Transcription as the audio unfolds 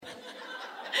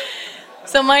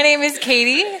So my name is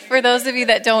Katie, for those of you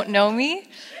that don't know me.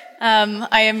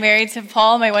 I am married to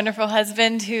Paul, my wonderful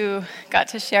husband, who got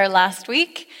to share last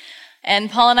week. And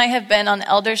Paul and I have been on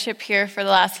eldership here for the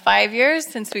last 5 years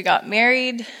since we got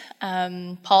married.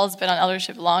 Paul's been on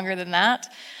eldership longer than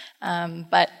that.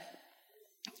 But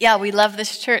yeah, we love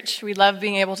this church. We love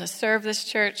being able to serve this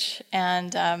church.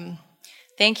 And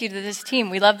thank you to this team.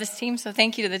 We love this team, so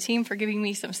thank you to the team for giving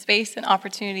me some space and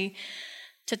opportunity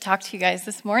to talk to you guys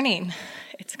this morning.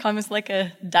 It's almost like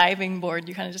a diving board.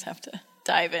 You kind of just have to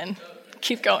dive in.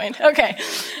 Keep going. Okay.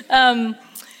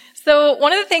 So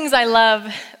one of the things I love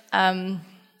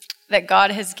that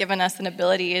God has given us an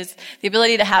ability is the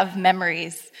ability to have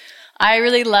memories. I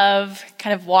really love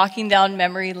kind of walking down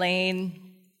memory lane,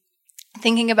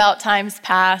 thinking about times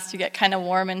past. You get kind of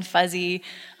warm and fuzzy.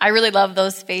 I really love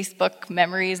those Facebook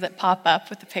memories that pop up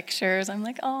with the pictures. I'm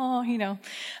like, oh, you know.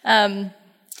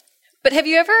 But have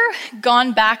you ever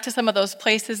gone back to some of those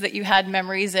places that you had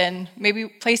memories in, maybe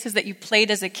places that you played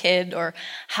as a kid or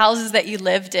houses that you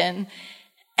lived in,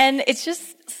 and it's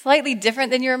just slightly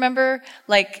different than you remember?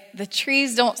 Like the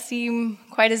trees don't seem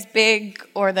quite as big,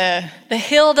 or the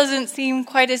hill doesn't seem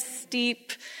quite as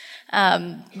steep.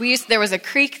 There was a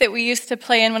creek that we used to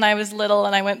play in when I was little,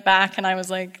 and I went back and I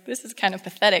was like, this is kind of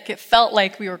pathetic. It felt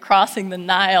like we were crossing the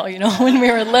Nile, when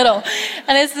we were little.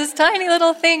 And it's this tiny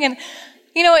little thing. And,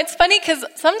 it's funny because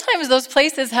sometimes those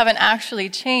places haven't actually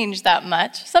changed that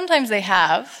much. Sometimes they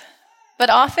have, but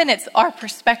often it's our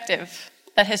perspective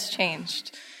that has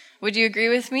changed. Would you agree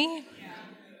with me? Yeah.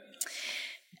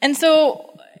 And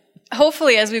so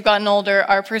hopefully, as we've gotten older,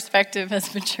 our perspective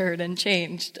has matured and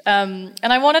changed. And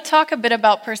I want to talk a bit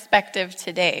about perspective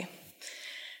today.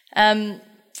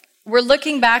 We're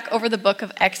looking back over the book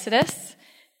of Exodus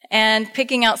and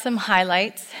picking out some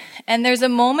highlights. And there's a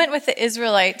moment with the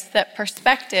Israelites that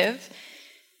perspective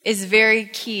is very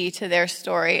key to their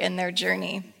story and their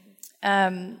journey.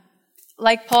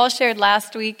 Like Paul shared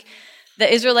last week,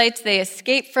 the Israelites, they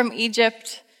escape from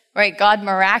Egypt. Right, God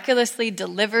miraculously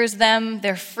delivers them.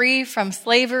 They're free from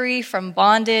slavery, from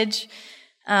bondage,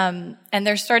 and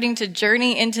they're starting to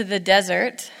journey into the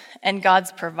desert, and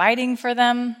God's providing for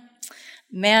them.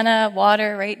 Manna,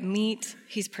 water, right, meat.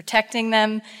 He's protecting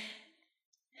them.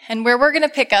 And where we're going to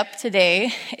pick up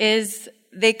today is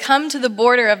they come to the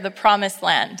border of the promised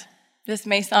land. This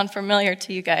may sound familiar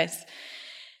to you guys.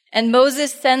 And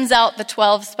Moses sends out the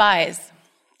 12 spies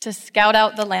to scout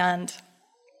out the land.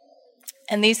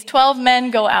 And these 12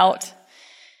 men go out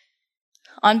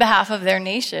on behalf of their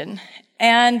nation,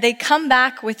 and they come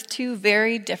back with two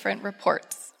very different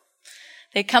reports.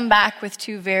 They come back with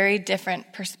two very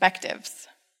different perspectives.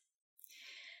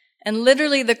 And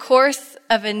literally the course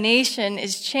of a nation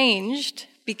is changed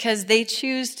because they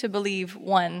choose to believe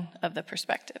one of the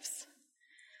perspectives.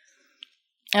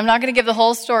 I'm not going to give the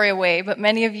whole story away, but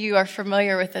many of you are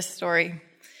familiar with this story.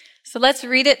 So let's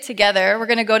read it together. We're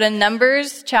going to go to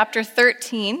Numbers chapter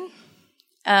 13.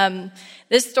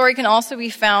 This story can also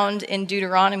be found in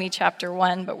Deuteronomy chapter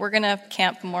 1, but we're going to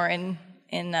camp more in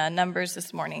Numbers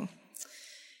this morning.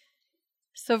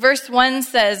 So verse 1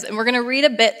 says, and we're going to read a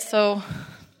bit, so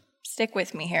stick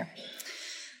with me here.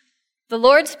 The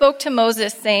Lord spoke to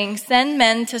Moses, saying, "Send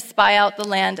men to spy out the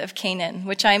land of Canaan,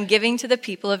 which I am giving to the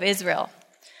people of Israel.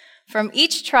 From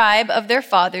each tribe of their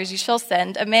fathers you shall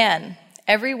send a man,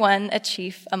 every one a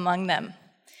chief among them."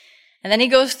 And then he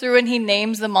goes through and he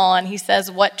names them all, and he says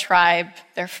what tribe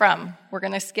they're from. We're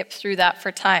going to skip through that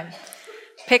for time.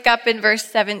 Pick up in verse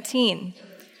 17.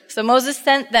 So Moses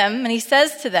sent them, and he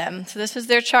says to them, so this is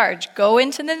their charge, "Go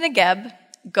into the Negeb,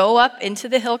 go up into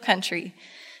the hill country,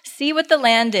 see what the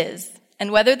land is,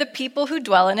 and whether the people who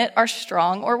dwell in it are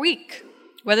strong or weak,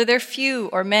 whether they're few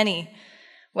or many,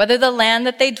 whether the land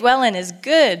that they dwell in is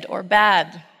good or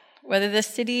bad, whether the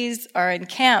cities are in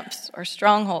camps or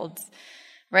strongholds,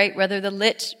 right? Whether the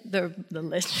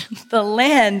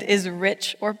land is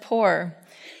rich or poor,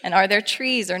 and are there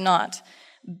trees or not.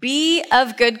 Be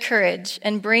of good courage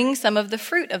and bring some of the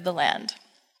fruit of the land."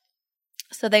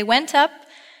 So they went up,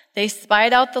 they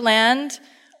spied out the land.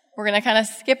 We're going to kind of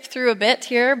skip through a bit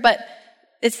here, but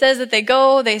it says that they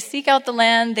go, they seek out the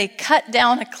land, they cut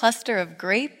down a cluster of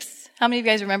grapes. How many of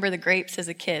you guys remember the grapes as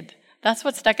a kid? That's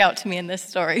what stuck out to me in this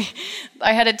story.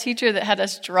 I had a teacher that had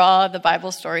us draw the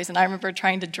Bible stories, and I remember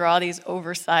trying to draw these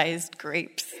oversized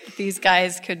grapes that these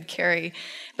guys could carry.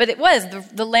 But it was,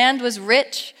 the land was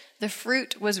rich, the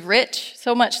fruit was rich,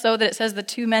 so much so that it says the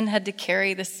two men had to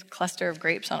carry this cluster of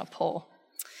grapes on a pole.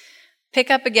 Pick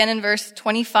up again in verse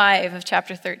 25 of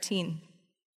chapter 13.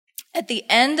 At the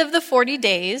end of the 40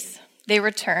 days, they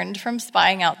returned from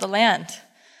spying out the land.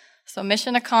 So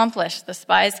mission accomplished. The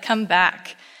spies come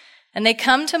back. And they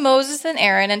come to Moses and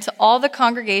Aaron and to all the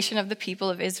congregation of the people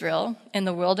of Israel in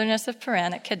the wilderness of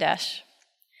Paran at Kadesh.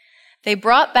 They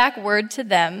brought back word to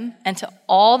them and to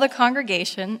all the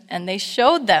congregation, and they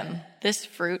showed them this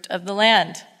fruit of the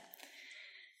land.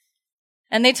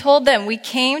 And they told them, "We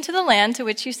came to the land to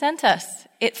which you sent us.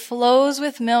 It flows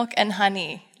with milk and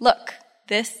honey. Look,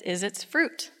 this is its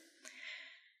fruit.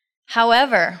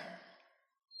 However,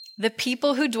 the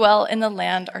people who dwell in the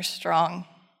land are strong,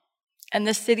 and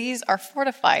the cities are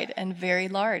fortified and very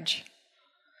large.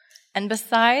 And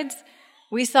besides,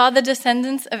 we saw the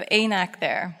descendants of Anak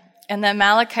there, and the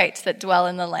Amalekites that dwell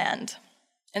in the land."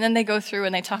 And then they go through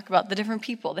and they talk about the different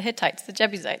people, the Hittites, the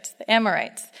Jebusites, the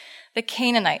Amorites, the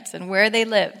Canaanites, and where they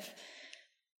live.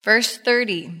 Verse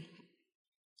 30,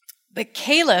 but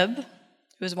Caleb,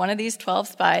 who was one of these 12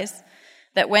 spies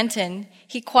that went in,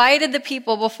 he quieted the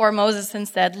people before Moses and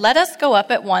said, "Let us go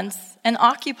up at once and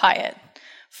occupy it,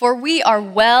 for we are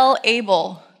well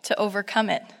able to overcome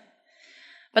it."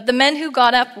 But the men who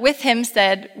got up with him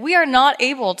said, "We are not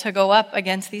able to go up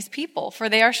against these people, for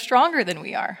they are stronger than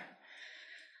we are."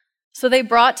 So they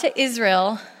brought to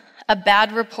Israel a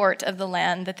bad report of the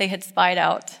land that they had spied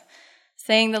out,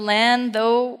 saying, "The land,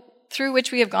 though through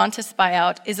which we have gone to spy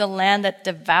out, is a land that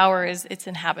devours its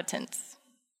inhabitants."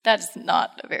 That is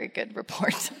not a very good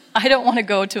report. I don't want to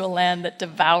go to a land that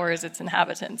devours its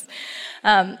inhabitants.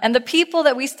 And the people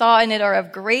that we saw in it are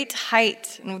of great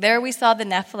height. And there we saw the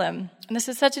Nephilim. And this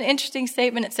is such an interesting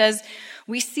statement. It says,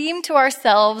 "We seem to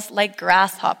ourselves like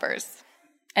grasshoppers,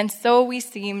 and so we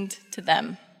seemed to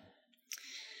them."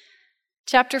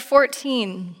 Chapter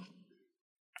 14.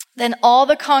 Then all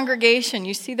the congregation,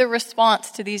 you see the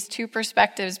response to these two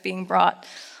perspectives being brought.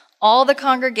 All the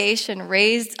congregation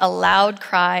raised a loud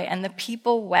cry, and the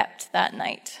people wept that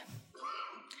night.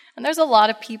 And there's a lot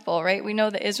of people, right? We know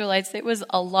the Israelites, it was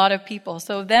a lot of people.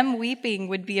 So them weeping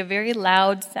would be a very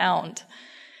loud sound.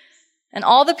 And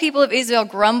all the people of Israel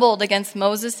grumbled against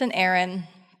Moses and Aaron.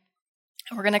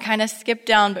 We're going to kind of skip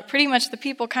down, but pretty much the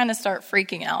people kind of start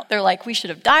freaking out. They're like, "We should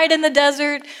have died in the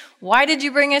desert. Why did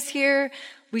you bring us here?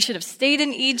 We should have stayed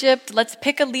in Egypt. Let's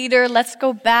pick a leader. Let's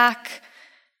go back."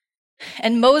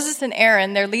 And Moses and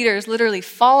Aaron, their leaders, literally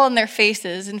fall on their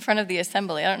faces in front of the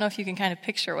assembly. I don't know if you can kind of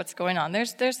picture what's going on.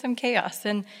 There's some chaos.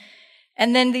 And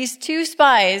then these two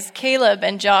spies, Caleb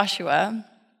and Joshua,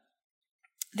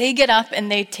 they get up and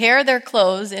they tear their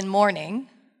clothes in mourning.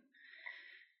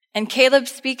 And Caleb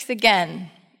speaks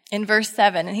again in verse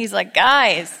 7. And he's like,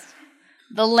 "Guys,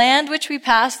 the land which we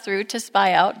passed through to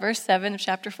spy out," verse 7 of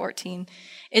chapter 14,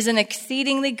 "is an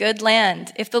exceedingly good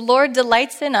land. If the Lord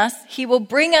delights in us, he will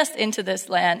bring us into this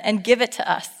land and give it to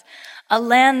us, a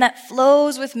land that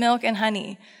flows with milk and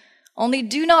honey. Only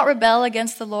do not rebel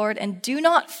against the Lord and do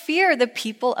not fear the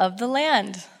people of the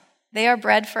land. They are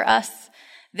bread for us.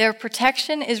 Their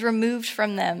protection is removed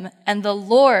from them, and the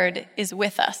Lord is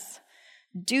with us.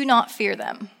 Do not fear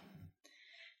them."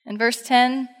 In verse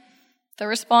 10, the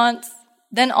response,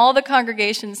 "Then all the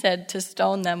congregation said to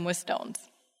stone them with stones."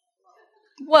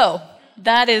 Whoa,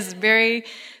 that is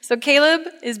so Caleb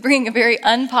is bringing a very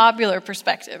unpopular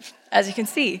perspective, as you can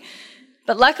see.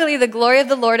 But luckily, the glory of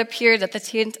the Lord appeared at the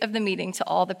tent of the meeting to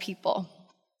all the people.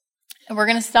 And we're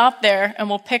going to stop there, and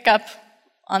we'll pick up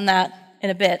on that in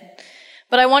a bit.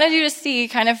 But I wanted you to see,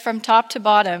 kind of from top to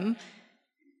bottom,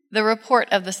 the report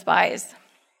of the spies.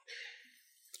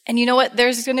 And you know what?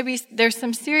 There's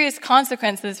some serious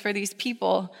consequences for these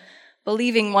people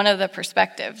believing one of the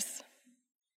perspectives.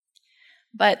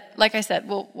 But like I said,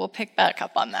 we'll pick back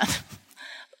up on that.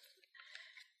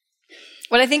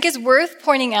 What I think is worth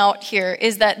pointing out here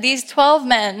is that these 12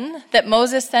 men that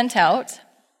Moses sent out,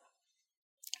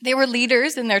 they were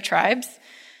leaders in their tribes.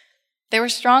 They were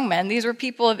strong men. These were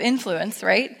people of influence,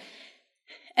 right?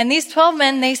 And these 12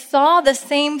 men, they saw the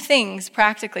same things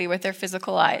practically with their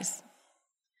physical eyes.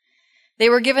 They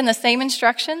were given the same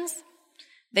instructions.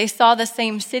 They saw the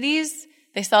same cities.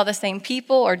 They saw the same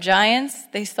people or giants.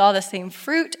 They saw the same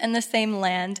fruit and the same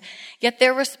land. Yet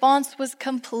their response was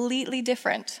completely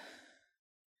different.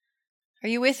 Are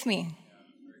you with me?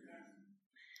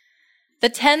 The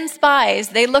 10 spies,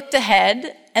 they looked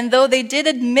ahead, and though they did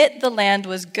admit the land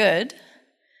was good,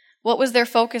 what was their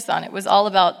focus on? It was all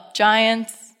about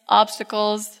giants,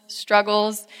 obstacles,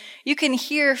 struggles. You can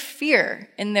hear fear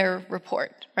in their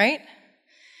report, right?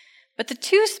 But the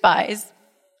 2 spies,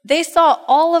 they saw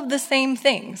all of the same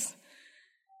things.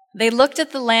 They looked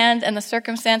at the land and the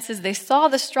circumstances. They saw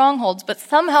the strongholds, but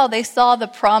somehow they saw the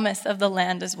promise of the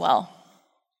land as well.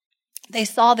 They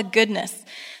saw the goodness.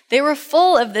 They were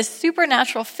full of this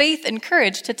supernatural faith and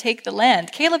courage to take the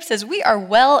land. Caleb says, "We are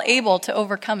well able to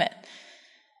overcome it."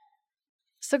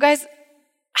 So guys,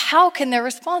 how can their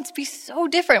response be so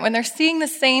different when they're seeing the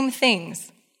same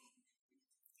things?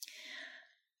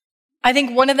 I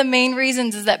think one of the main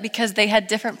reasons is that because they had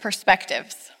different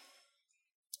perspectives.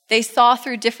 They saw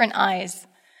through different eyes.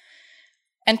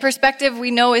 And perspective,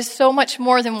 we know, is so much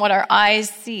more than what our eyes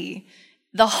see.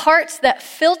 The hearts that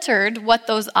filtered what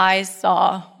those eyes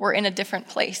saw were in a different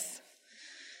place.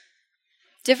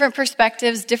 Different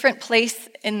perspectives, different place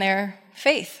in their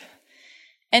faith.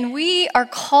 And we are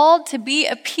called to be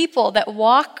a people that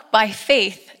walk by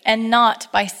faith and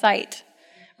not by sight.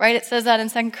 Right? It says that in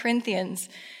 2 Corinthians.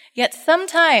 Yet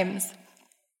sometimes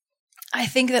I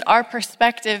think that our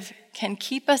perspective can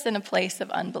keep us in a place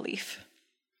of unbelief.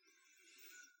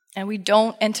 And we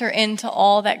don't enter into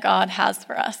all that God has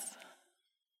for us.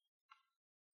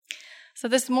 So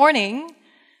this morning,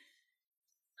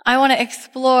 I want to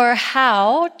explore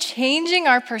how changing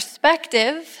our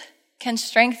perspective can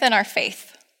strengthen our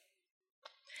faith.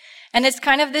 And it's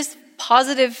kind of this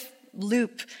positive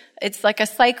loop. It's like a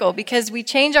cycle because we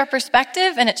change our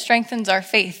perspective and it strengthens our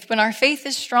faith. When our faith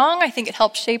is strong, I think it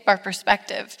helps shape our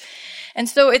perspective. And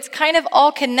so it's kind of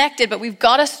all connected, but we've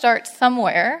got to start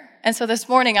somewhere. And so this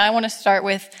morning, I want to start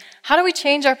with, how do we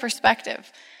change our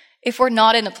perspective if we're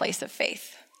not in a place of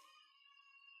faith?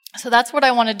 So that's what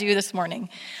I want to do this morning.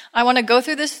 I want to go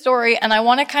through this story and I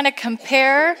want to kind of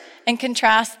compare and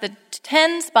contrast the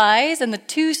 10 spies and the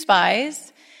 2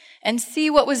 spies and see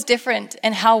what was different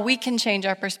and how we can change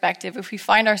our perspective if we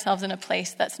find ourselves in a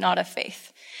place that's not of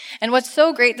faith. And what's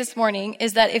so great this morning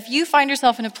is that if you find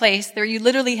yourself in a place where you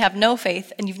literally have no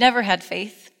faith and you've never had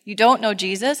faith, you don't know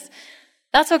Jesus,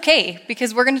 that's okay,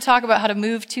 because we're going to talk about how to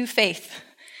move to faith.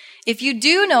 If you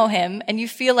do know him and you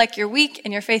feel like you're weak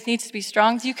and your faith needs to be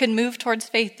strong, you can move towards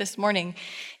faith this morning.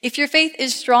 If your faith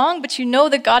is strong, but you know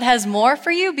that God has more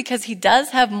for you because he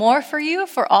does have more for you,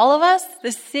 for all of us,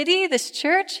 this city, this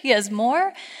church, he has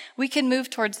more, we can move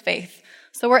towards faith.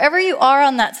 So wherever you are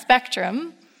on that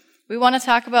spectrum, we want to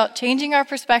talk about changing our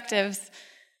perspectives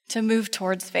to move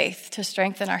towards faith, to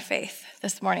strengthen our faith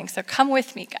this morning. So come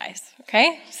with me, guys,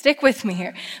 okay? Stick with me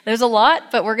here. There's a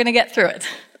lot, but we're going to get through it.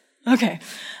 Okay.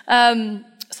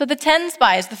 So the 10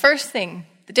 spies, the first thing,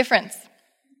 the difference.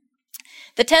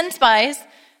 The 10 spies,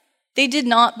 they did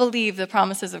not believe the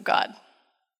promises of God.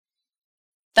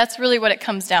 That's really what it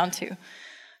comes down to.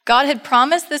 God had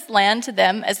promised this land to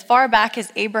them as far back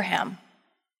as Abraham.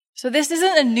 So this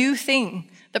isn't a new thing.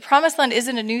 The promised land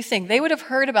isn't a new thing. They would have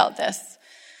heard about this.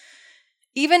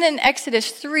 Even in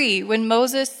Exodus 3, when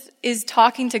Moses is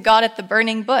talking to God at the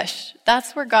burning bush,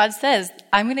 that's where God says,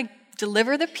 I'm going to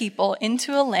deliver the people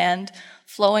into a land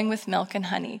flowing with milk and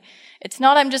honey. It's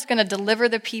not I'm just going to deliver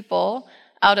the people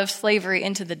out of slavery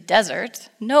into the desert.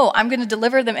 No, I'm going to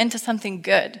deliver them into something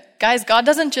good. Guys, God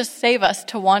doesn't just save us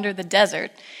to wander the desert.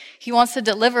 He wants to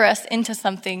deliver us into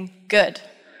something good.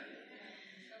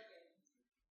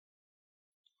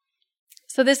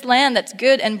 So this land that's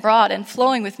good and broad and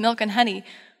flowing with milk and honey,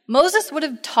 Moses would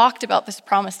have talked about this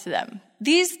promise to them.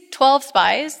 These 12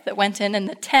 spies that went in and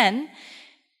the 10,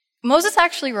 Moses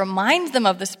actually reminds them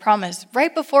of this promise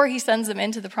right before he sends them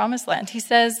into the promised land. He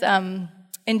says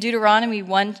in Deuteronomy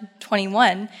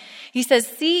 1:21, he says,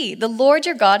 "See, the Lord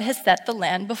your God has set the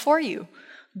land before you.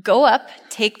 Go up,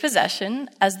 take possession,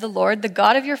 as the Lord, the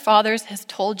God of your fathers, has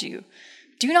told you.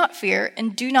 Do not fear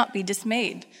and do not be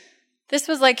dismayed." This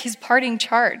was like his parting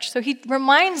charge. So he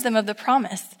reminds them of the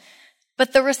promise.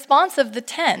 But the response of the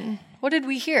 10, what did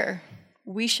we hear?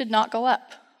 We should not go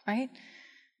up, right?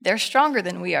 They're stronger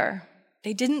than we are.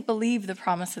 They didn't believe the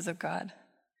promises of God.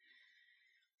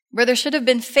 Where there should have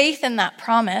been faith in that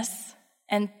promise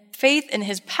and faith in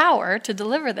his power to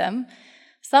deliver them,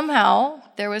 somehow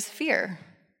there was fear.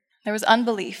 There was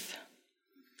unbelief.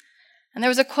 And there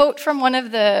was a quote from one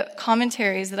of the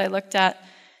commentaries that I looked at.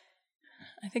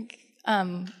 I think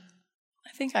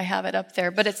I have it up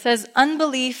there, but it says,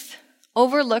 "Unbelief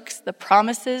overlooks the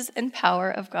promises and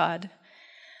power of God,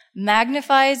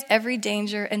 magnifies every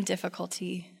danger and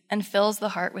difficulty, and fills the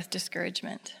heart with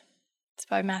discouragement." It's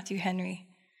by Matthew Henry.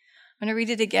 I'm going to read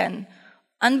it again.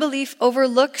 "Unbelief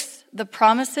overlooks the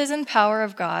promises and power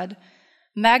of God,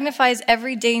 magnifies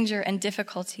every danger and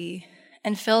difficulty,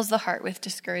 and fills the heart with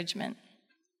discouragement."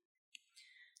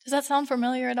 Does that sound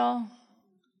familiar at all?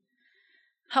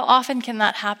 How often can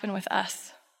that happen with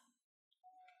us?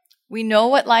 We know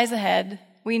what lies ahead.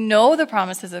 We know the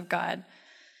promises of God.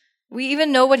 We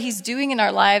even know what he's doing in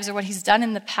our lives or what he's done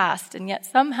in the past, and yet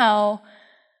somehow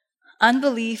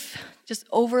unbelief just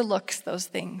overlooks those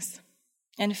things,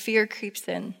 and fear creeps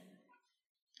in.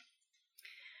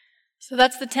 So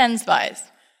that's the 10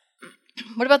 spies.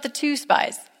 What about the 2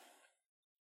 spies?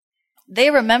 They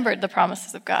remembered the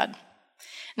promises of God.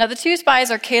 Now, the two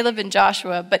spies are Caleb and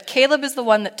Joshua, but Caleb is the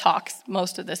one that talks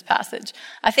most of this passage.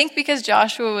 I think because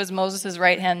Joshua was Moses'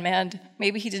 right-hand man,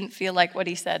 maybe he didn't feel like what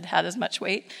he said had as much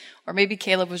weight, or maybe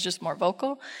Caleb was just more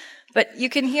vocal. But you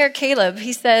can hear Caleb,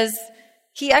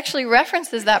 he actually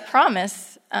references that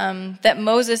promise that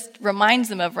Moses reminds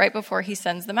them of right before he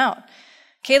sends them out.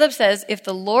 Caleb says, if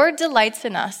the Lord delights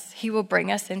in us, he will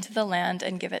bring us into the land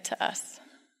and give it to us.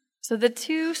 So the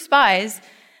two spies,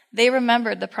 they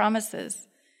remembered the promises.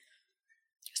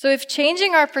 So if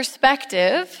changing our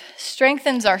perspective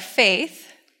strengthens our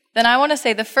faith, then I want to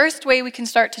say the first way we can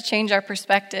start to change our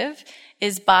perspective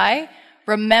is by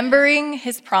remembering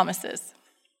his promises.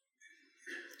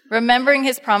 Remembering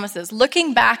his promises,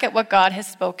 looking back at what God has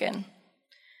spoken.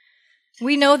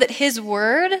 We know that his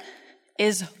word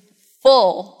is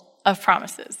full of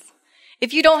promises.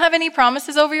 If you don't have any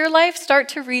promises over your life, start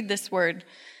to read this word.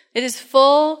 It is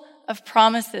full of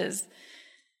promises.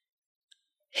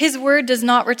 His word does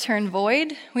not return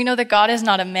void. We know that God is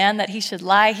not a man that he should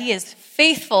lie. He is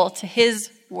faithful to his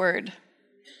word.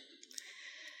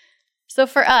 So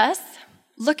for us,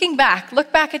 look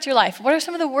back at your life. What are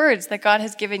some of the words that God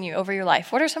has given you over your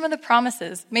life? What are some of the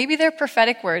promises? Maybe they're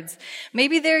prophetic words.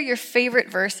 Maybe they're your favorite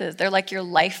verses. They're like your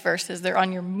life verses. They're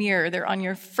on your mirror. They're on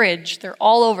your fridge. They're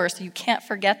all over so you can't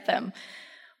forget them.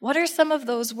 What are some of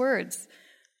those words?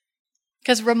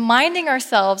 Because reminding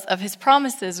ourselves of his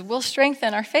promises will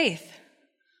strengthen our faith.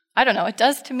 I don't know, it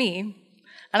does to me.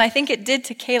 And I think it did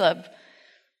to Caleb.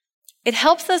 It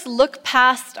helps us look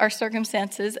past our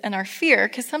circumstances and our fear,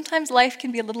 because sometimes life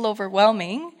can be a little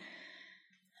overwhelming.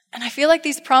 And I feel like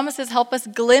these promises help us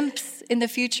glimpse in the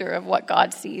future of what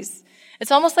God sees. It's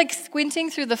almost like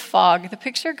squinting through the fog. The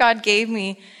picture God gave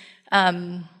me,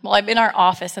 I'm in our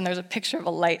office and there's a picture of a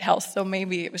lighthouse, so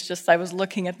maybe it was just I was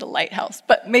looking at the lighthouse,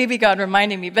 but maybe God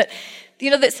reminded me. But,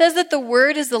 that says that the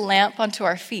word is the lamp unto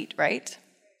our feet, right?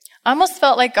 I almost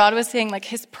felt like God was saying, like,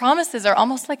 his promises are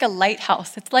almost like a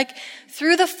lighthouse. It's like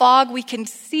through the fog we can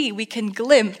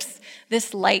glimpse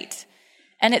this light,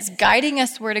 and it's guiding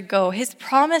us where to go. His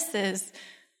promises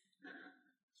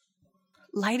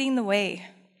lighting the way.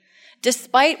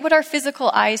 Despite what our physical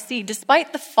eyes see,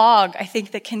 despite the fog, I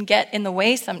think, that can get in the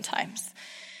way sometimes.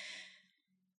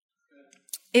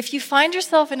 If you find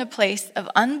yourself in a place of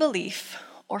unbelief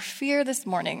or fear this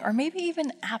morning, or maybe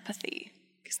even apathy,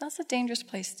 because that's a dangerous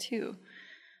place too,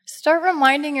 start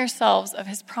reminding yourselves of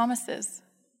his promises.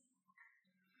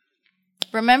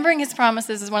 Remembering his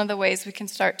promises is one of the ways we can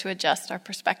start to adjust our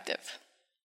perspective.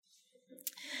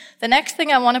 The next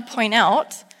thing I want to point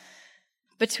out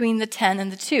between the 10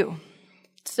 and the 2.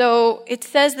 So it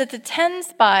says that the 10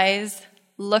 spies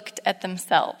looked at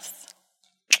themselves.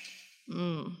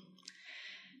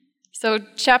 So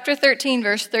chapter 13,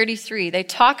 verse 33, they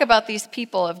talk about these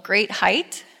people of great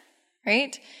height,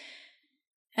 right?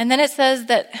 And then it says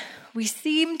that we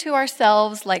seem to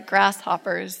ourselves like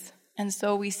grasshoppers, and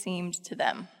so we seemed to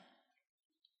them.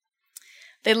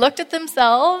 They looked at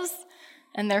themselves,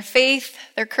 and their faith,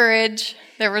 their courage,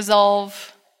 their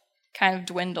resolve kind of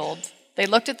dwindled. They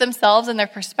looked at themselves and their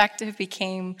perspective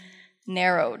became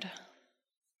narrowed.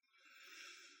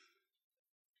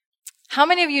 How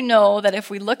many of you know that if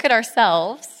we look at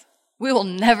ourselves, we will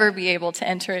never be able to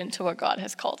enter into what God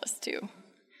has called us to?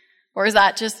 Or is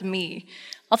that just me?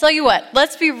 I'll tell you what,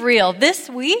 let's be real. This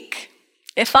week,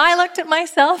 if I looked at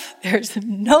myself, there's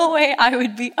no way I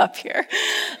would be up here.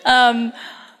 The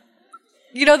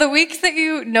weeks that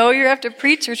you have to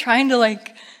preach, you're trying to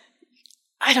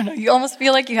you almost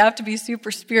feel like you have to be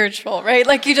super spiritual, right?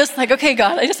 Like you just okay,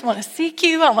 God, I just want to seek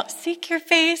you. I want to seek your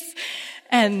face.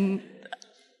 And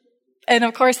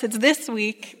of course, it's this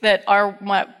week that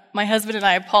my husband and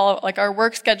I, Paul, our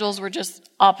work schedules were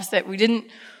just opposite. We didn't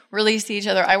really see each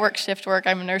other. I work shift work.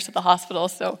 I'm a nurse at the hospital,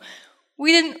 so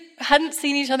we hadn't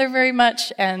seen each other very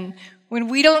much. And when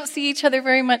we don't see each other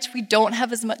very much, we don't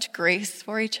have as much grace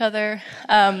for each other.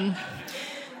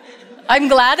 I'm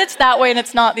glad it's that way and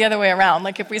it's not the other way around,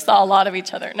 like if we saw a lot of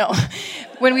each other. No.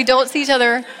 When we don't see each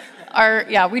other,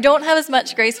 we don't have as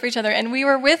much grace for each other. And we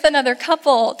were with another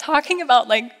couple talking about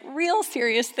real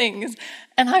serious things.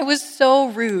 And I was so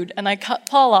rude and I cut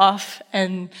Paul off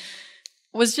and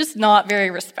was just not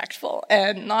very respectful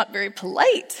and not very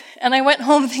polite. And I went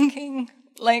home thinking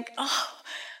why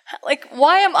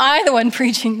am I the one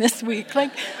preaching this week?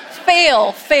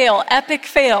 Fail, epic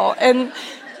fail. And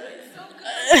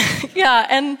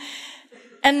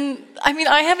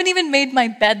I haven't even made my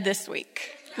bed this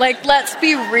week. Let's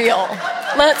be real.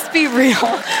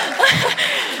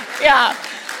 Yeah.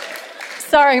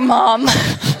 Sorry, Mom.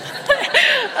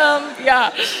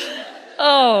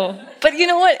 Oh, but you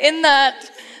know what? In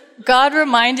that, God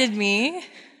reminded me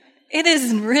It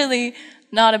is really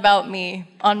not about me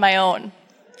on my own.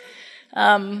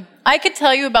 I could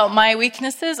tell you about my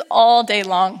weaknesses all day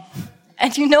long.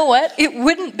 And you know what? It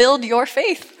wouldn't build your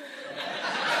faith.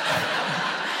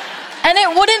 And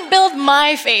it wouldn't build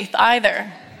my faith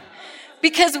either.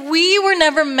 Because we were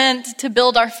never meant to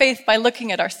build our faith by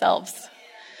looking at ourselves.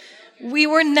 We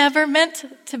were never meant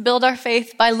to build our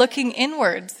faith by looking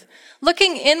inwards.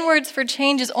 Looking inwards for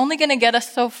change is only going to get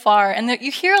us so far. And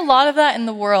you hear a lot of that in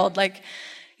the world, like,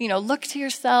 look to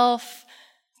yourself,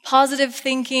 positive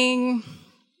thinking.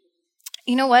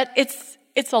 You know what?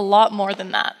 It's a lot more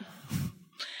than that.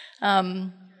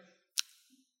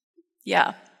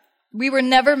 We were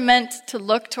never meant to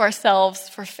look to ourselves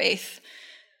for faith.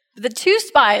 The two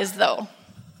spies, though,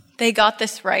 they got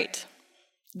this right.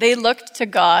 They looked to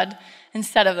God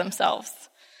instead of themselves.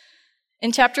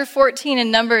 In chapter 14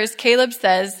 in Numbers, Caleb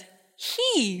says,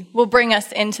 He will bring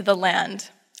us into the land.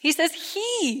 He says,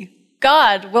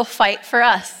 God, will fight for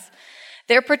us.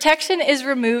 Their protection is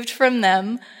removed from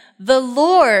them. The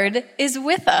Lord is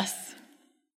with us.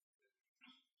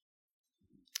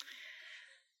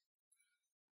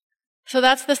 So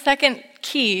that's the second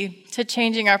key to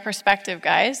changing our perspective,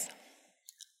 guys.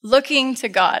 Looking to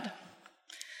God.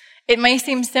 It may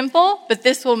seem simple, but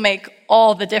this will make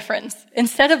all the difference.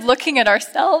 Instead of looking at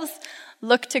ourselves,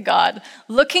 look to God.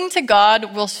 Looking to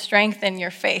God will strengthen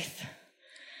your faith.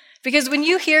 Because when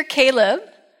you hear Caleb,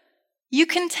 you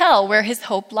can tell where his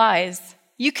hope lies.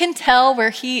 You can tell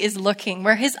where he is looking,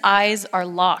 where his eyes are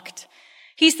locked.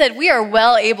 He said, we are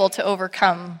well able to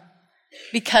overcome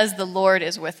because the Lord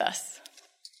is with us.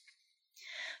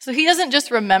 So he doesn't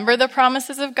just remember the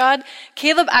promises of God.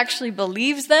 Caleb actually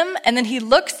believes them, and then he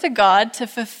looks to God to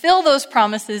fulfill those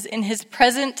promises in his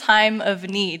present time of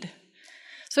need.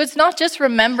 So it's not just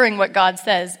remembering what God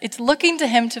says. It's looking to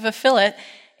him to fulfill it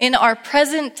in our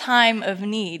present time of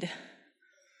need.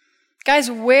 Guys,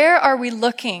 where are we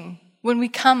looking when we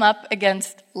come up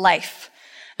against life,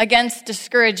 against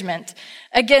discouragement,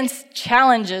 against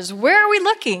challenges? Where are we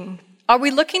looking? Are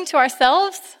we looking to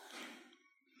ourselves?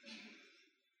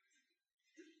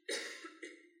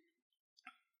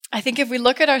 I think if we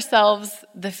look at ourselves,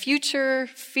 the future,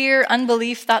 fear,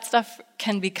 unbelief, that stuff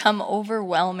can become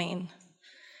overwhelming.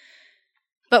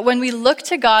 But when we look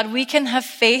to God, we can have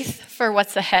faith for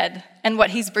what's ahead and what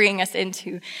he's bringing us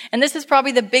into. And this is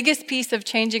probably the biggest piece of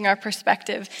changing our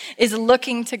perspective, is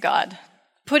looking to God,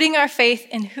 putting our faith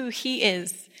in who he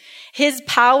is, his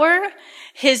power,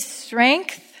 his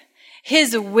strength,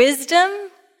 his wisdom,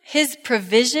 his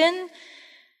provision,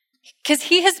 because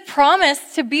he has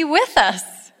promised to be with us.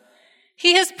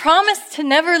 He has promised to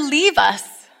never leave us,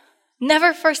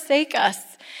 never forsake us.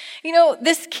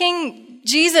 This King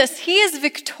Jesus, he is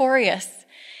victorious.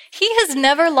 He has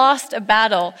never lost a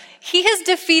battle. He has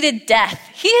defeated death.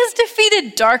 He has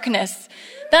defeated darkness.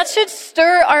 That should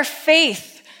stir our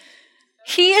faith.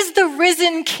 He is the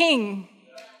risen King.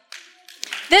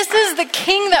 This is the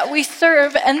King that we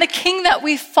serve and the King that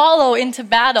we follow into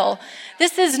battle.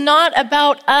 This is not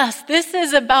about us. This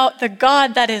is about the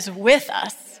God that is with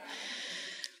us.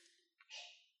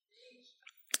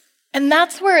 And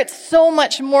that's where it's so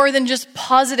much more than just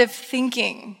positive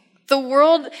thinking. The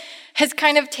world has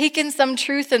kind of taken some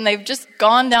truth and they've just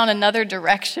gone down another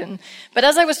direction. But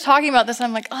as I was talking about this,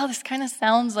 I'm like, this kind of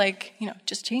sounds like,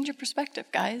 just change your perspective,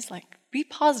 guys. Like, be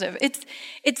positive.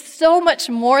 It's so much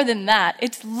more than that.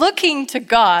 It's looking to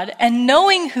God and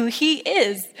knowing who he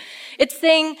is. It's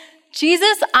saying,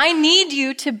 Jesus, I need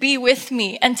you to be with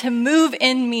me and to move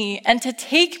in me and to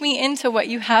take me into what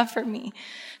you have for me,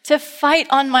 to fight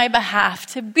on my behalf,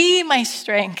 to be my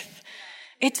strength.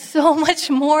 It's so much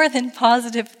more than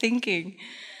positive thinking.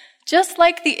 Just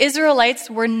like the Israelites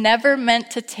were never meant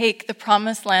to take the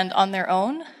promised land on their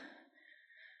own,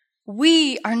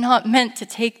 we are not meant to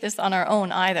take this on our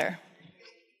own either.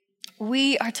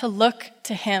 We are to look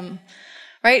to him,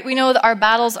 right? We know that our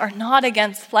battles are not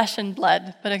against flesh and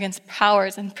blood, but against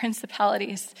powers and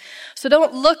principalities. So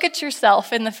don't look at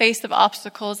yourself in the face of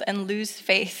obstacles and lose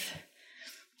faith.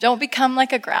 Don't become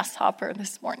like a grasshopper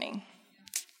this morning,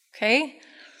 okay?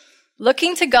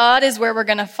 Looking to God is where we're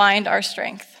going to find our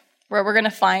strength, where we're going to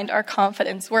find our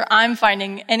confidence, where I'm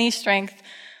finding any strength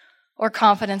or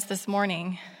confidence this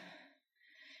morning.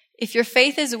 If your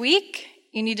faith is weak,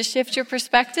 you need to shift your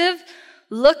perspective.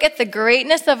 Look at the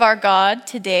greatness of our God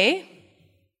today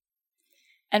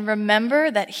and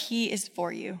remember that he is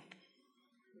for you.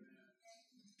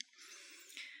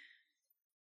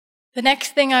 The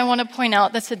next thing I want to point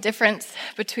out that's a difference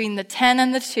between the 10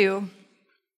 and the 2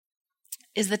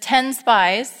 is the 10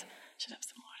 spies. Should have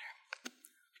some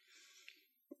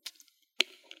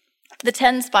The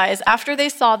 10 spies, after they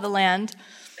saw the land,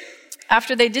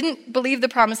 after they didn't believe the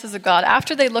promises of God,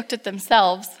 after they looked at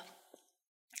themselves,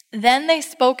 then they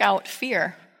spoke out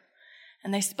fear,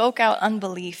 and they spoke out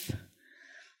unbelief.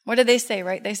 What do they say,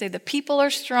 right? They say the people are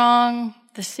strong,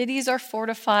 the cities are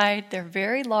fortified, they're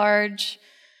very large,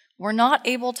 we're not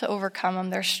able to overcome them,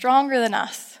 they're stronger than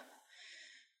us.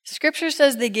 Scripture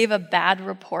says they gave a bad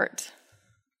report.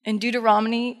 In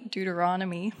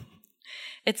Deuteronomy,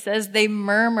 it says they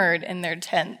murmured in their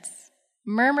tents.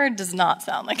 Murmured does not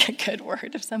sound like a good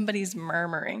word if somebody's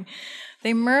murmuring.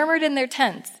 They murmured in their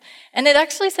tents. And it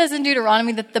actually says in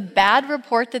Deuteronomy that the bad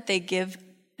report that they gave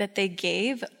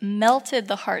melted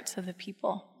the hearts of the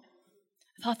people.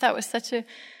 I thought that was such a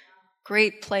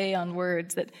great play on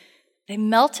words, that they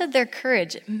melted their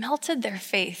courage, it melted their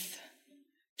faith.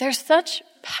 There's such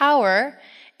power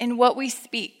in what we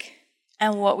speak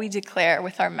and what we declare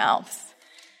with our mouths.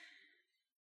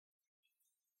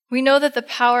 We know that the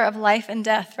power of life and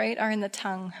death, right, are in the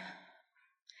tongue.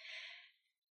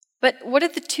 But what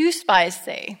did the 2 spies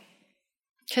say?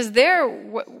 Because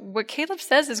what Caleb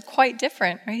says is quite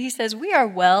different, right? He says, we are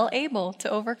well able to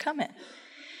overcome it.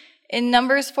 In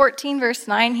Numbers 14, verse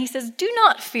 9, he says, do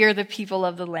not fear the people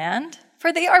of the land,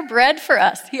 for they are bread for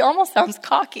us. He almost sounds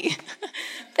cocky.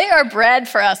 They are bread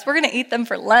for us. We're going to eat them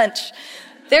for lunch.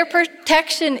 Their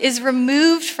protection is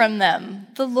removed from them.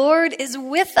 The Lord is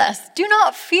with us. Do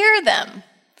not fear them.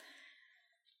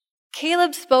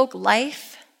 Caleb spoke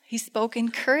life. He spoke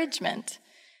encouragement,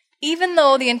 even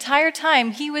though the entire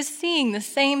time he was seeing the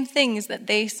same things that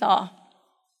they saw.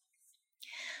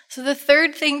 So the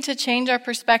third thing to change our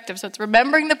perspective, so it's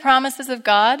remembering the promises of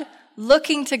God,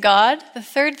 looking to God. The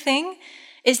third thing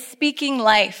is speaking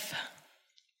life.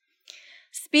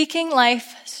 Speaking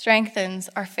life strengthens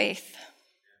our faith.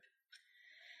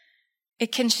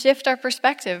 It can shift our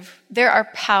perspective. There are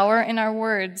power in our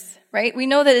words, right? We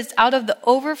know that it's out of the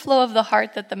overflow of the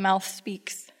heart that the mouth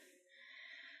speaks.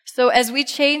 So as we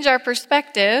change our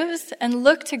perspectives and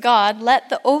look to God, let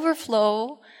the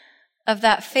overflow of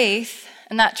that faith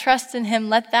and that trust in Him,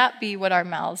 let that be what our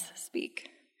mouths speak.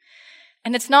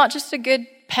 And it's not just a good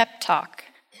pep talk,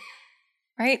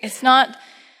 right? It's not,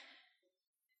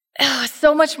 it's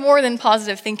so much more than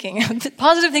positive thinking.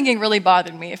 Positive thinking really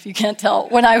bothered me, if you can't tell,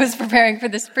 when I was preparing for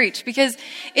this preach, because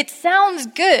it sounds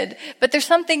good, but there's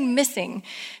something missing.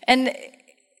 And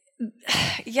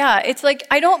yeah, it's like,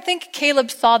 I don't think Caleb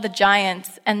saw the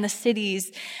giants and the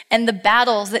cities and the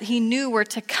battles that he knew were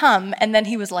to come, and then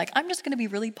he was like, I'm just going to be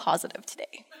really positive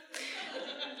today.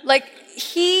 Like,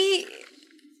 he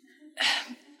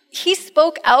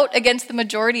spoke out against the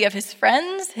majority of his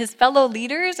friends, his fellow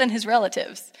leaders, and his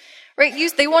relatives, right?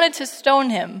 They wanted to stone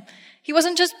him. He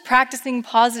wasn't just practicing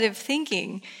positive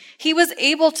thinking. He was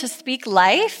able to speak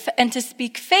life and to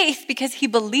speak faith because he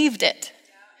believed it.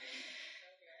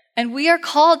 And we are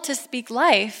called to speak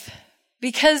life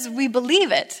because we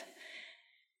believe it.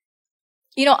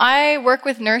 You know, I work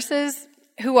with nurses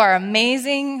who are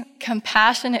amazing,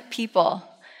 compassionate people.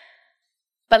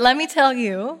 But let me tell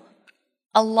you,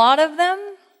 a lot of them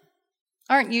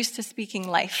aren't used to speaking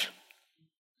life.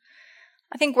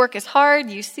 I think work is hard,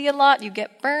 you see a lot, you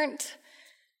get burnt.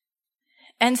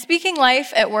 And speaking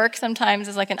life at work sometimes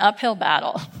is like an uphill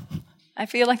battle. I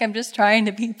feel like I'm just trying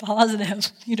to be positive,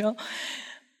 you know.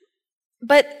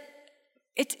 But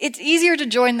it's easier to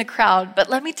join the crowd. But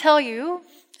let me tell you,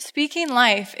 speaking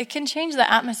life, it can change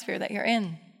the atmosphere that you're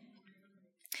in.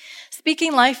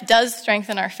 Speaking life does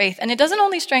strengthen our faith. And it doesn't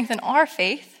only strengthen our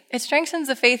faith, it strengthens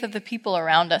the faith of the people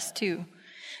around us too.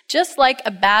 Just like a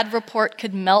bad report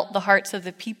could melt the hearts of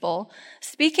the people,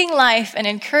 speaking life and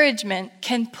encouragement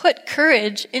can put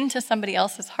courage into somebody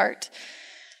else's heart.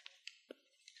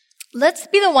 Let's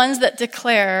be the ones that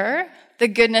declare the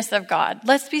goodness of God.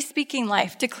 Let's be speaking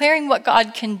life, declaring what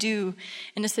God can do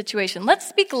in a situation. Let's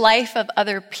speak life of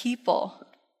other people.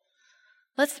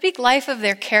 Let's speak life of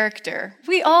their character.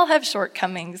 We all have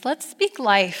shortcomings. Let's speak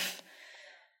life,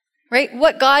 right?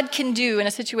 What God can do in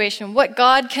a situation, what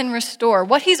God can restore,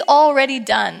 what He's already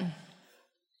done.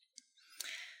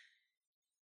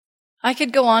 I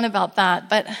could go on about that,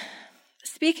 but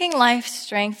speaking life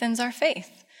strengthens our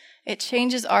faith. It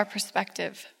changes our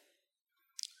perspective.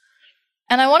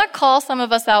 And I want to call some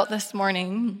of us out this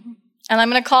morning, and I'm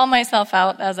going to call myself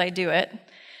out as I do it.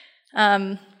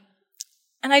 And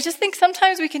I just think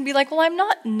sometimes we can be like, well, I'm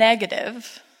not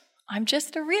negative. I'm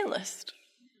just a realist.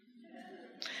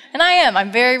 And I am.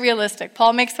 I'm very realistic.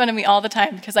 Paul makes fun of me all the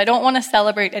time because I don't want to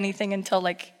celebrate anything until,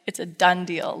 like, it's a done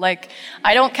deal. Like,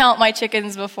 I don't count my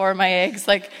chickens before my eggs.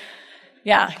 Like,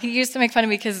 Yeah, he used to make fun of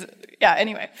me because,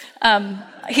 anyway.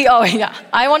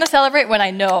 I want to celebrate when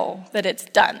I know that it's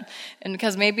done. And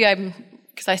because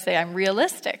I say I'm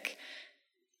realistic.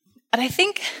 And I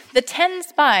think the 10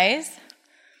 spies,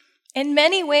 in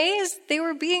many ways, they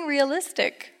were being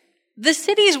realistic. The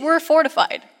cities were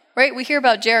fortified, right? We hear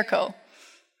about Jericho.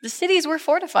 The cities were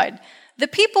fortified. The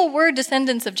people were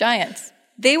descendants of giants.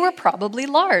 They were probably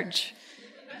large.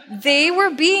 They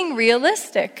were being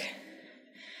realistic.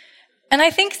 And I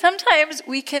think sometimes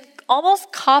we can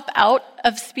almost cop out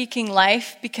of speaking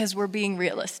life because we're being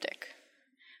realistic.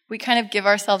 We kind of give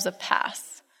ourselves a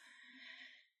pass.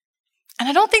 And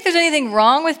I don't think there's anything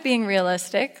wrong with being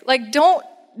realistic. Like, don't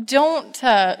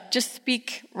just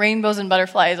speak rainbows and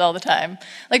butterflies all the time.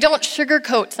 Like, don't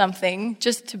sugarcoat something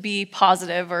just to be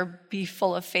positive or be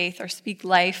full of faith or speak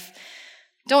life.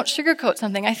 Don't sugarcoat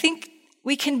something. I think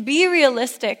we can be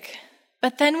realistic,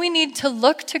 but then we need to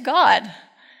look to God.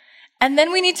 And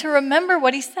then we need to remember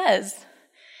what he says.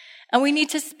 And we need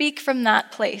to speak from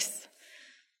that place.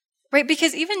 Right?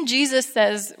 Because even Jesus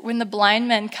says when the blind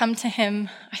men come to him,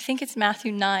 I think it's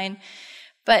Matthew 9,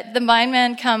 but the blind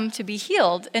men come to be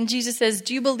healed. And Jesus says,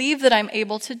 do you believe that I'm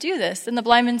able to do this? And the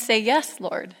blind men say, yes,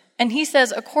 Lord. And he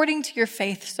says, according to your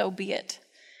faith, so be it.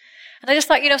 And I just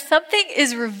thought, something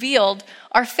is revealed.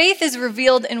 Our faith is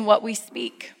revealed in what we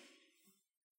speak.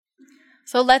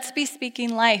 So let's be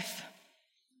speaking life.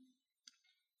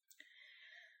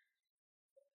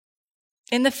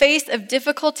 In the face of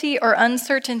difficulty or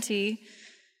uncertainty,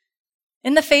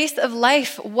 in the face of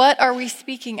life, what are we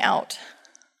speaking out?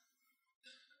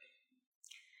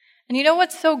 And you know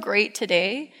what's so great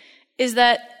today is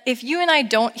that if you and I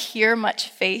don't hear much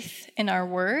faith in our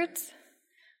words,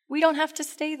 we don't have to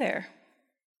stay there.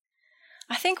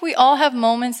 I think we all have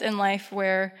moments in life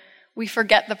where we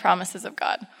forget the promises of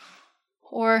God,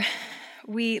 or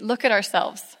we look at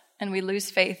ourselves and we lose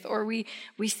faith, or we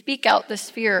speak out this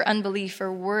fear, unbelief,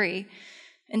 or worry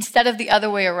instead of the other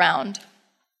way around.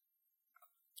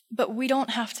 But we don't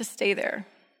have to stay there.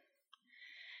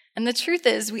 And the truth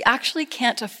is, we actually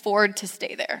can't afford to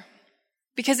stay there.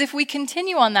 Because if we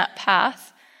continue on that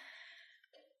path,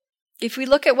 if we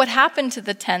look at what happened to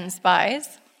the 10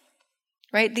 spies,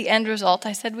 right, the end result,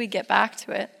 I said we'd get back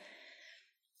to it.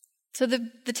 So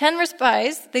the 10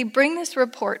 spies, they bring this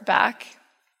report back.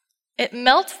 It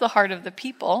melts the heart of the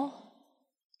people,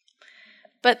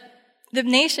 but the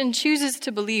nation chooses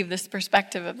to believe this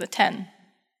perspective of the 10.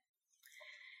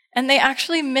 And they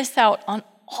actually miss out on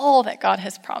all that God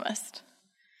has promised.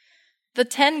 The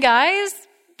 10 guys,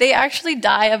 they actually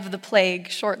die of the plague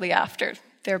shortly after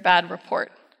their bad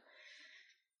report.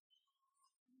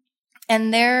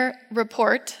 And their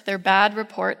bad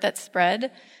report that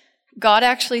spread, God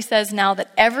actually says now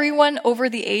that everyone over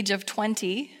the age of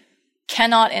 20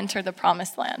 cannot enter the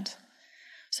promised land.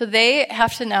 So they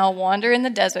have to now wander in the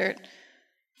desert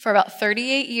for about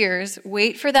 38 years,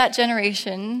 wait for that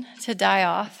generation to die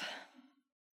off,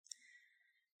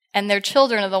 and their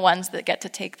children are the ones that get to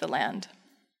take the land.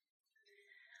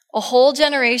 A whole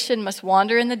generation must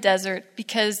wander in the desert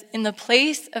because in the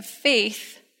place of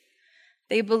faith,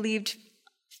 they believed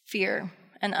fear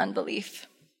and unbelief.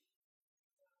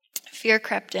 Fear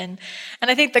crept in. And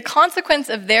I think the consequence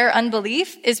of their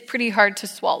unbelief is pretty hard to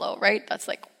swallow, right? That's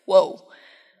like, whoa.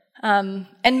 And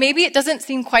maybe it doesn't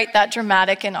seem quite that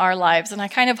dramatic in our lives, and I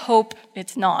kind of hope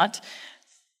it's not.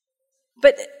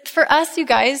 But for us, you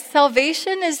guys,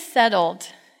 salvation is settled.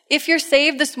 If you're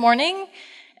saved this morning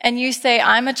and you say,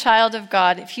 I'm a child of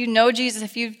God, if you know Jesus,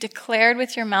 if you've declared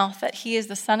with your mouth that he is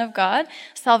the Son of God,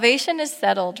 salvation is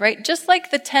settled, right? Just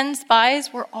like the 10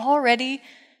 spies were already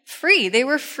free. They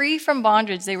were free from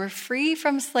bondage. They were free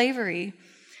from slavery.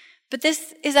 But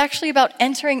this is actually about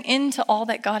entering into all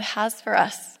that God has for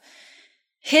us.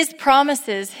 His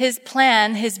promises, his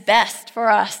plan, his best for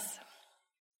us.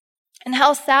 And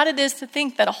how sad it is to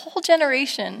think that a whole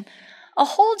generation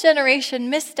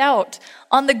missed out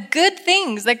on the good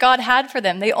things that God had for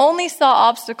them. They only saw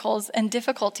obstacles and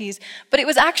difficulties, but it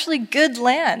was actually good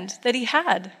land that he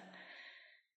had.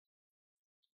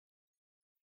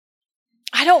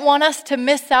 I don't want us to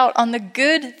miss out on the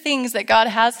good things that God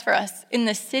has for us in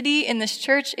this city, in this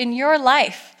church, in your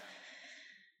life,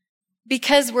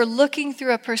 because we're looking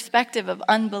through a perspective of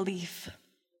unbelief.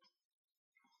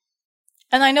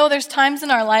 And I know there's times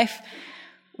in our life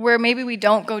where maybe we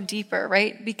don't go deeper,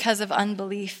 right, because of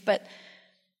unbelief, but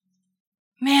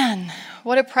man,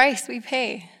 what a price we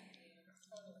pay.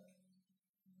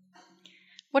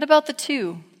 What about the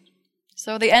 2?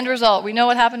 So the end result, we know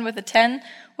what happened with the 10.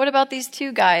 What about these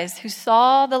 2 guys who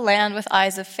saw the land with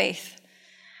eyes of faith?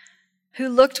 who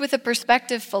looked with a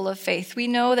perspective full of faith. We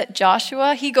know that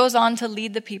Joshua, he goes on to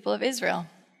lead the people of Israel.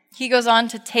 He goes on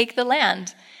to take the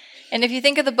land. And if you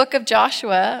think of the book of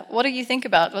Joshua, what do you think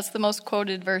about? What's the most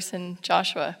quoted verse in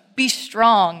Joshua? Be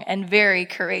strong and very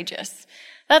courageous.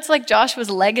 That's like Joshua's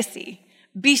legacy.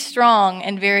 Be strong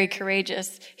and very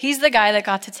courageous. He's the guy that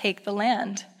got to take the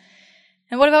land.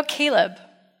 And what about Caleb,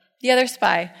 the other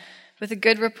spy with a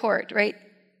good report, right?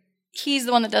 He's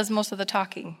the one that does most of the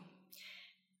talking.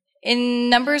 In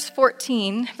Numbers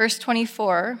 14, verse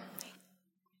 24,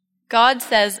 God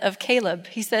says of Caleb,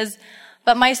 he says,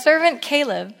 "But my servant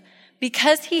Caleb,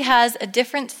 because he has a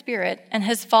different spirit and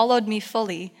has followed me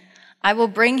fully, I will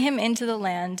bring him into the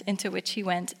land into which he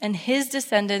went, and his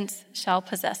descendants shall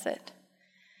possess it."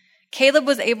 Caleb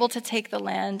was able to take the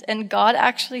land, and God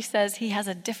actually says he has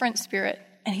a different spirit,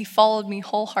 and he followed me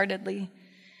wholeheartedly.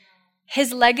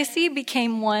 His legacy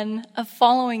became one of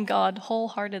following God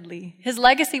wholeheartedly. His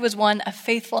legacy was one of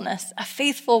faithfulness, a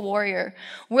faithful warrior,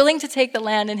 willing to take the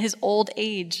land in his old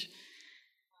age.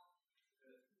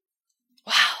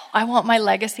 Wow, I want my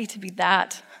legacy to be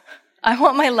that. I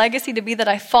want my legacy to be that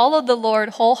I followed the Lord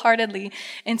wholeheartedly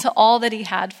into all that he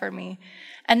had for me.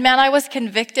 And man, I was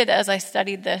convicted as I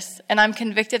studied this, and I'm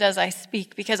convicted as I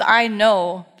speak, because I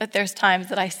know that there's times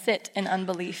that I sit in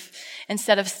unbelief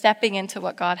instead of stepping into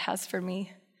what God has for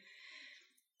me.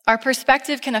 Our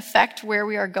perspective can affect where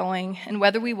we are going and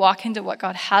whether we walk into what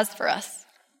God has for us.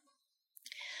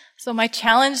 So my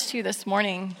challenge to you this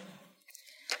morning,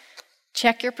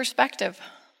 check your perspective.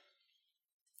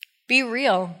 Be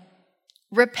real.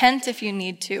 Repent if you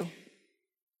need to.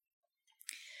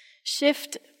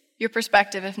 Shift your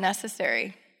perspective if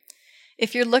necessary.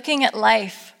 If you're looking at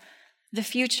life, the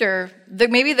future,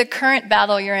 maybe the current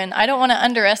battle you're in, I don't want to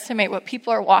underestimate what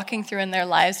people are walking through in their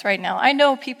lives right now. I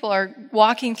know people are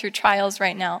walking through trials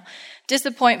right now,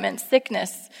 disappointment,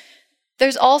 sickness.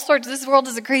 There's all sorts. This world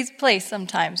is a crazy place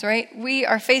sometimes, right? We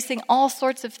are facing all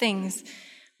sorts of things.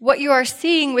 What you are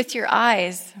seeing with your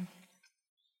eyes,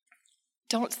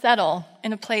 don't settle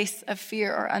in a place of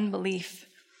fear or unbelief.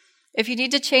 If you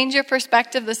need to change your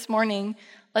perspective this morning,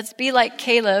 let's be like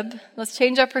Caleb. Let's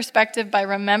change our perspective by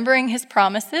remembering his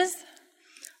promises,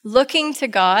 looking to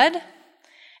God,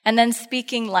 and then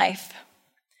speaking life.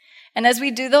 And as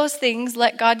we do those things,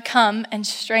 let God come and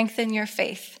strengthen your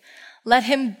faith. Let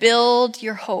him build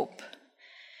your hope.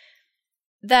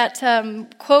 That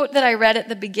quote that I read at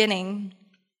the beginning,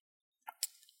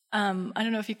 I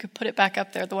don't know if you could put it back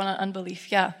up there, the one on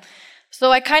unbelief. Yeah. So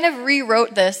I kind of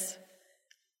rewrote this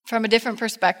from a different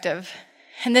perspective.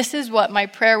 And this is what my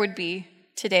prayer would be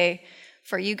today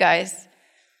for you guys.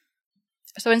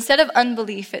 So instead of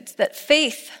unbelief, it's that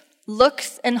faith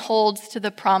looks and holds to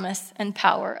the promise and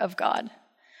power of God,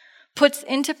 puts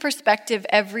into perspective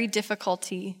every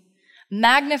difficulty,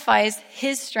 magnifies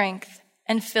his strength,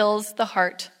 and fills the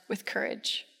heart with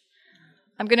courage.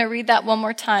 I'm going to read that one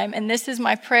more time, and this is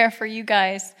my prayer for you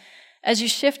guys as you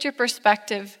shift your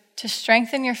perspective to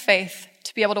strengthen your faith,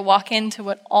 to be able to walk into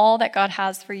what all that God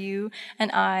has for you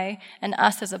and I and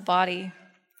us as a body.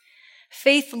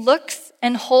 Faith looks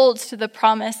and holds to the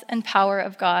promise and power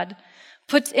of God,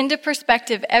 puts into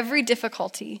perspective every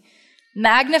difficulty,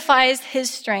 magnifies his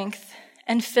strength,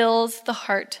 and fills the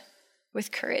heart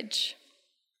with courage.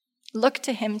 Look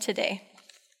to him today.